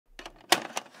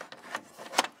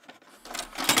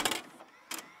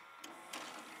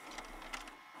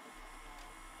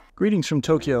Greetings from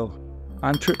Tokyo.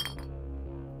 I'm Trip.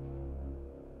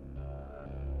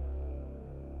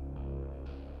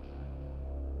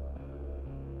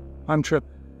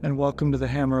 And welcome to the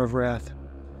Hammer of Wrath.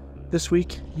 This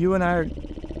week, you and I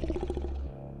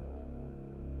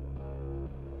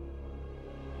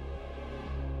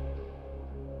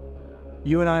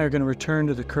are going to return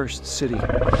to the Cursed City.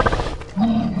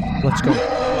 Let's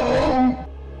go.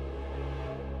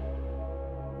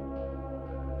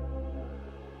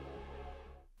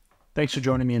 Thanks for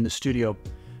joining me in the studio.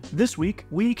 This week,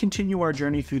 we continue our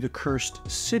journey through the Cursed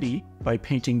City by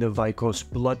painting the Vyrkos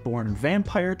Bloodborne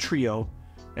Vampire Trio,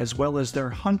 as well as their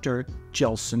hunter,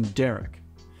 Jelsen Darrock.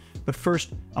 But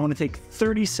first, I want to take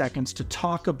 30 seconds to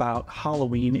talk about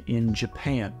Halloween in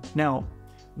Japan. Now,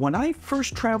 when I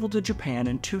first traveled to Japan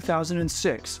in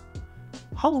 2006,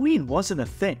 Halloween wasn't a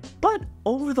thing, but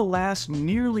over the last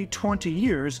nearly 20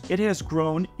 years, it has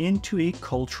grown into a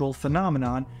cultural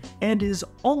phenomenon and is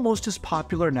almost as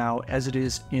popular now as it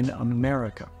is in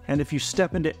America. And if you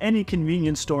step into any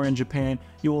convenience store in Japan,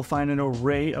 you will find an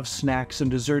array of snacks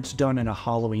and desserts done in a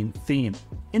Halloween theme.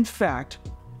 In fact,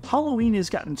 Halloween has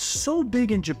gotten so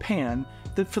big in Japan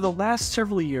that for the last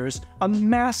several years, a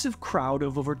massive crowd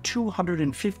of over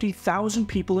 250,000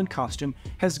 people in costume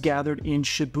has gathered in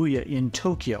Shibuya in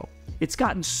Tokyo. It's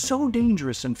gotten so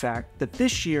dangerous, in fact, that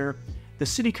this year, the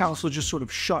city council just sort of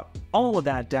shut all of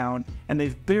that down, and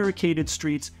they've barricaded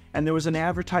streets, and there was an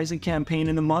advertising campaign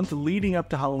in the month leading up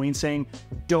to Halloween saying,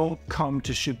 "Don't come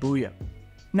to Shibuya."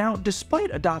 Now,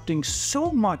 despite adopting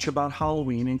so much about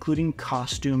Halloween, including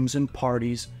costumes and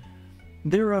parties,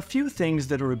 there are a few things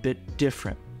that are a bit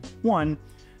different. One,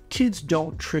 kids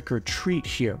don't trick or treat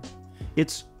here.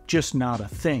 It's just not a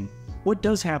thing. What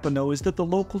does happen, though, is that the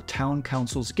local town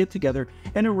councils get together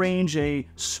and arrange a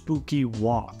spooky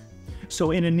walk. So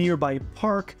in a nearby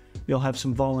park, you'll have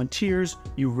some volunteers,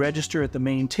 you register at the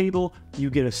main table,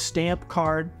 you get a stamp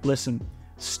card. Listen,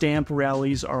 stamp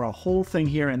rallies are a whole thing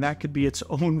here, and that could be its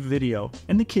own video.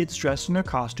 And the kids dressed in their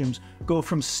costumes go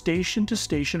from station to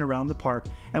station around the park,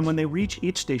 and when they reach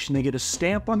each station, they get a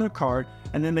stamp on their card,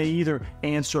 and then they either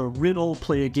answer a riddle,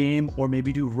 play a game, or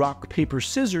maybe do rock, paper,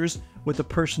 scissors with the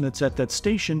person that's at that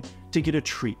station to get a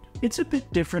treat. It's a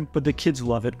bit different, but the kids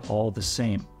love it all the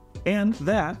same. And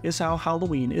that is how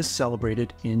Halloween is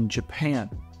celebrated in Japan.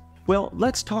 Well,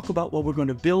 let's talk about what we're going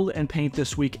to build and paint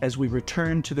this week as we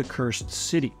return to the Cursed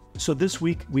City. So this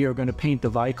week, we are going to paint the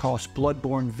Vyrkos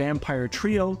Bloodborne Vampire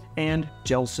Trio and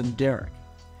Jelsen Darrock.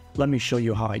 Let me show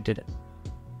you how I did it.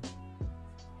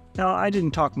 Now, I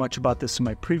didn't talk much about this in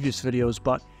my previous videos,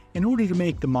 but in order to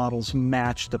make the models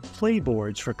match the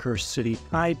playboards for Cursed City,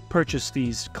 I purchased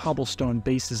these cobblestone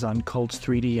bases on Cults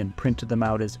 3D and printed them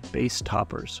out as base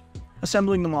toppers.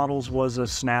 Assembling the models was a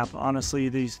snap. Honestly,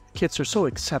 these kits are so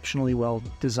exceptionally well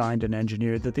designed and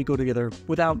engineered that they go together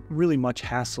without really much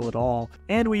hassle at all,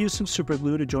 and we used some super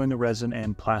glue to join the resin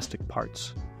and plastic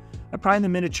parts. I primed the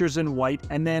miniatures in white,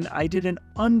 and then I did an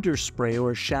underspray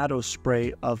or shadow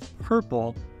spray of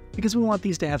purple because we want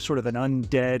these to have sort of an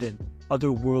undead and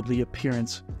otherworldly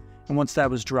appearance. And once that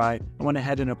was dry, I went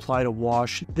ahead and applied a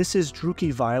wash. This is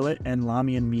Druchii Violet and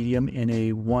Lamian Medium in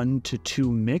a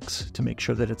 1:2 mix to make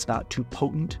sure that it's not too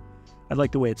potent. I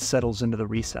like the way it settles into the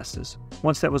recesses.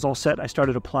 Once that was all set, I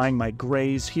started applying my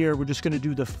grays here. We're just going to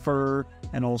do the fur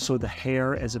and also the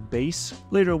hair as a base.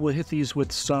 Later, we'll hit these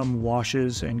with some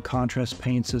washes and contrast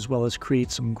paints as well as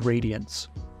create some gradients.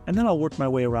 And then I'll work my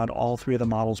way around all three of the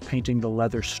models, painting the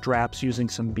leather straps using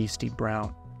some Beastie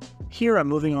Brown. Here I'm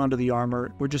moving on to the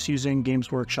armor. We're just using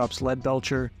Games Workshop's Lead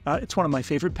Belcher. It's one of my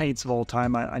favorite paints of all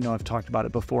time. I know I've talked about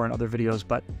it before in other videos,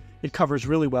 but it covers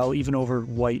really well, even over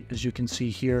white, as you can see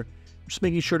here. Just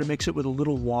making sure to mix it with a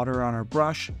little water on our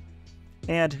brush.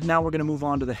 And now we're going to move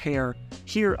on to the hair.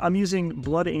 Here I'm using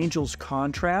Blood Angel's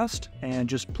Contrast and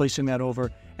just placing that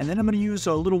over. And then I'm going to use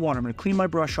a little water. I'm going to clean my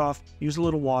brush off, use a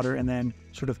little water, and then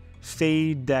sort of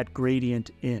fade that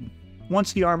gradient in.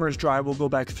 Once the armor is dry, we'll go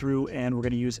back through and we're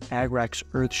going to use Agrax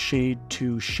Earth Shade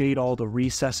to shade all the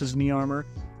recesses in the armor.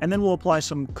 And then we'll apply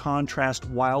some contrast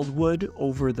wildwood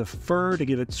over the fur to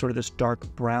give it sort of this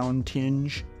dark brown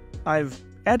tinge. I've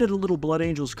added a little Blood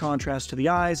Angel's Contrast to the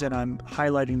eyes, and I'm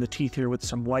highlighting the teeth here with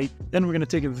some white. Then we're going to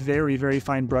take a very, very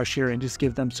fine brush here and just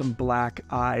give them some black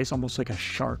eyes, almost like a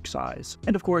shark's eyes.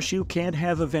 And of course, you can't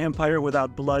have a vampire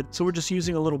without blood, so we're just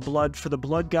using a little blood for the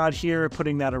blood god here,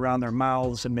 putting that around their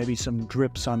mouths and maybe some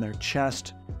drips on their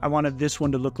chest. I wanted this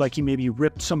one to look like he maybe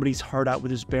ripped somebody's heart out with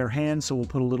his bare hands, so we'll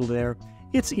put a little there.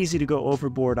 It's easy to go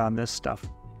overboard on this stuff.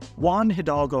 Juan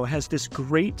Hidalgo has this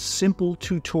great simple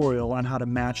tutorial on how to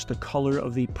match the color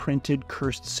of the printed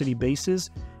Cursed City bases,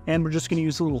 And we're just going to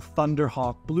use a little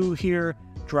Thunderhawk blue here,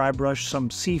 dry brush some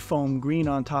Seafoam green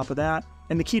on top of that.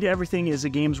 And the key to everything is a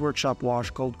Games Workshop wash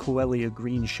called Coelia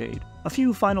Green Shade. A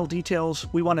few final details.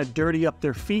 We want to dirty up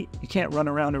their feet. You can't run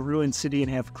around a ruined city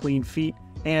and have clean feet.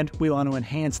 And we want to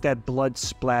enhance that blood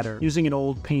splatter using an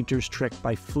old painter's trick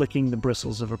by flicking the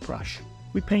bristles of a brush.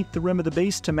 We paint the rim of the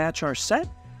base to match our set,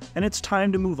 and it's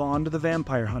time to move on to the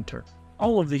Vampire Hunter.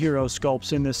 All of the hero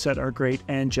sculpts in this set are great,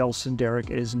 and Jelsen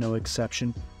Darrock is no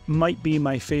exception. Might be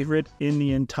my favorite in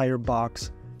the entire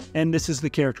box, and this is the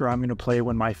character I'm going to play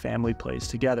when my family plays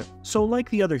together. So like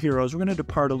the other heroes, we're going to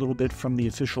depart a little bit from the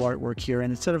official artwork here,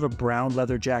 and instead of a brown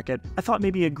leather jacket, I thought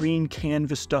maybe a green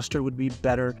canvas duster would be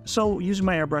better. So using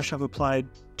my airbrush, I've applied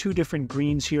two different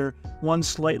greens here, one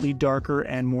slightly darker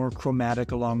and more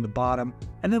chromatic along the bottom.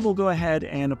 And then we'll go ahead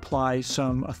and apply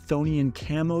some Athonian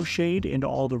camo shade into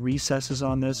all the recesses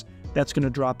on this. That's going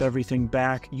to drop everything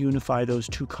back, unify those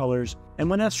two colors. And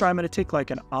when that's dry, I'm going to take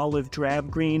like an olive drab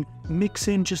green, mix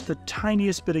in just the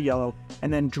tiniest bit of yellow,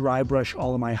 and then dry brush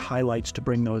all of my highlights to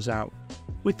bring those out.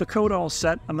 With the coat all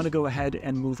set, I'm going to go ahead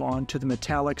and move on to the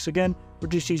metallics. Again, we're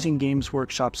just using Games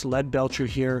Workshop's Lead Belcher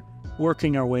here,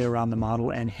 working our way around the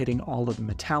model and hitting all of the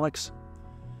metallics.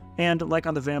 And like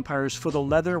on the vampires, for the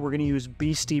leather, we're going to use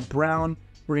Beastie Brown.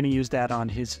 We're going to use that on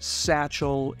his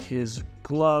satchel, his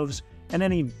gloves, and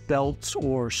any belts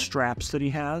or straps that he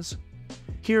has.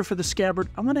 Here for the scabbard,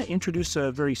 I'm going to introduce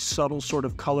a very subtle sort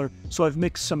of color. So I've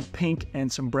mixed some pink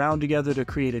and some brown together to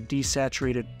create a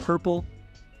desaturated purple.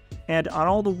 And on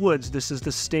all the woods, this is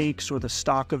the stakes or the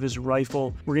stock of his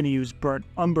rifle. We're going to use burnt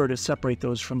umber to separate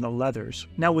those from the leathers.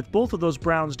 Now with both of those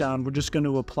browns down, we're just going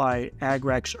to apply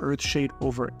Agrax Earthshade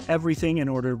over everything in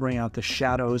order to bring out the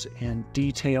shadows and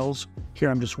details. Here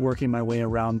I'm just working my way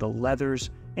around the leathers.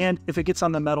 And if it gets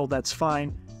on the metal, that's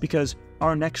fine, because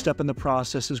our next step in the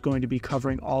process is going to be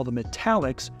covering all the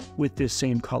metallics with this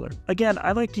same color. Again,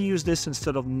 I like to use this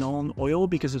instead of Nuln Oil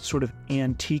because it sort of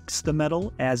antiques the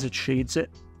metal as it shades it.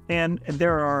 And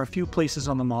there are a few places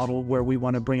on the model where we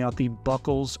want to bring out the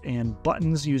buckles and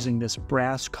buttons using this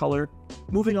brass color.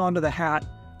 Moving on to the hat,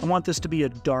 I want this to be a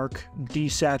dark,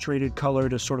 desaturated color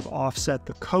to sort of offset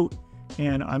the coat.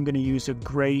 And I'm going to use a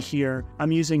gray here.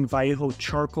 I'm using Vallejo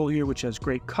charcoal here, which has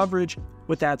great coverage.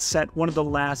 With that set, one of the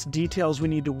last details we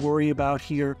need to worry about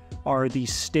here are the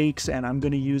stakes, and I'm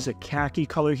going to use a khaki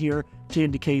color here to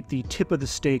indicate the tip of the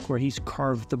stake where he's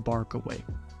carved the bark away.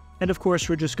 And of course,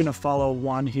 we're just going to follow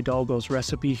Juan Hidalgo's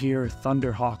recipe here,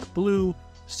 Thunderhawk blue,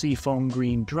 Seafoam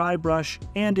green dry brush,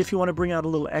 and if you want to bring out a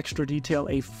little extra detail,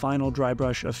 a final dry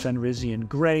brush of Fenrisian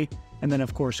gray, and then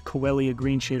of course Coelia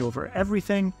green shade over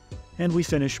everything. And we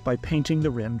finish by painting the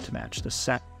rim to match the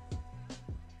set.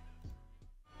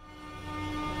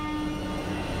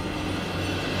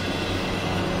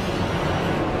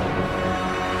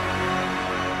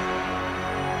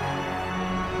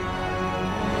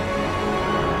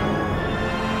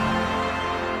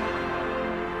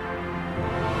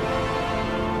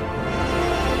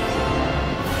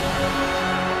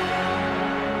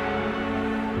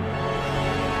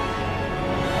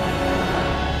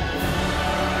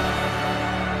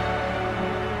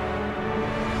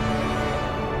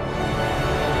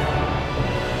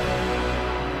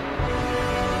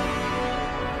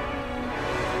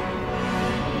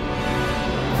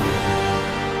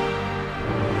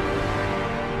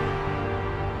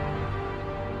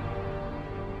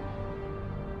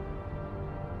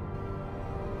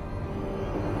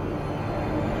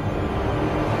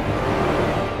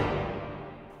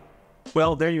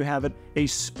 Well, there you have it, a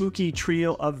spooky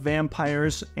trio of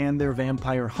vampires and their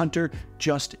vampire hunter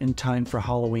just in time for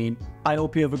Halloween. I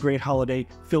hope you have a great holiday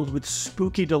filled with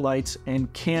spooky delights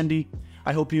and candy.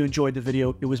 I hope you enjoyed the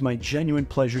video. It was my genuine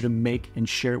pleasure to make and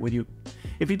share it with you.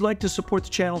 If you'd like to support the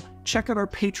channel, check out our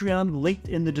Patreon linked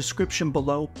in the description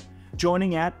below.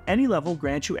 Joining at any level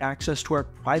grants you access to our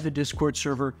private Discord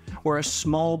server, where a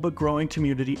small but growing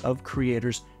community of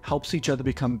creators helps each other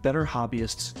become better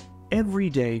hobbyists every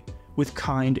day with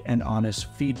kind and honest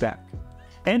feedback.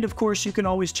 And of course, you can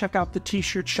always check out the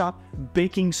t-shirt shop,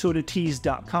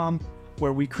 bakingsodatees.com,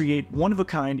 where we create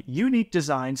one-of-a-kind, unique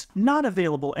designs not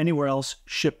available anywhere else,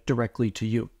 shipped directly to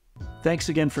you. Thanks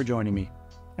again for joining me,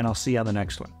 and I'll see you on the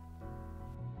next one.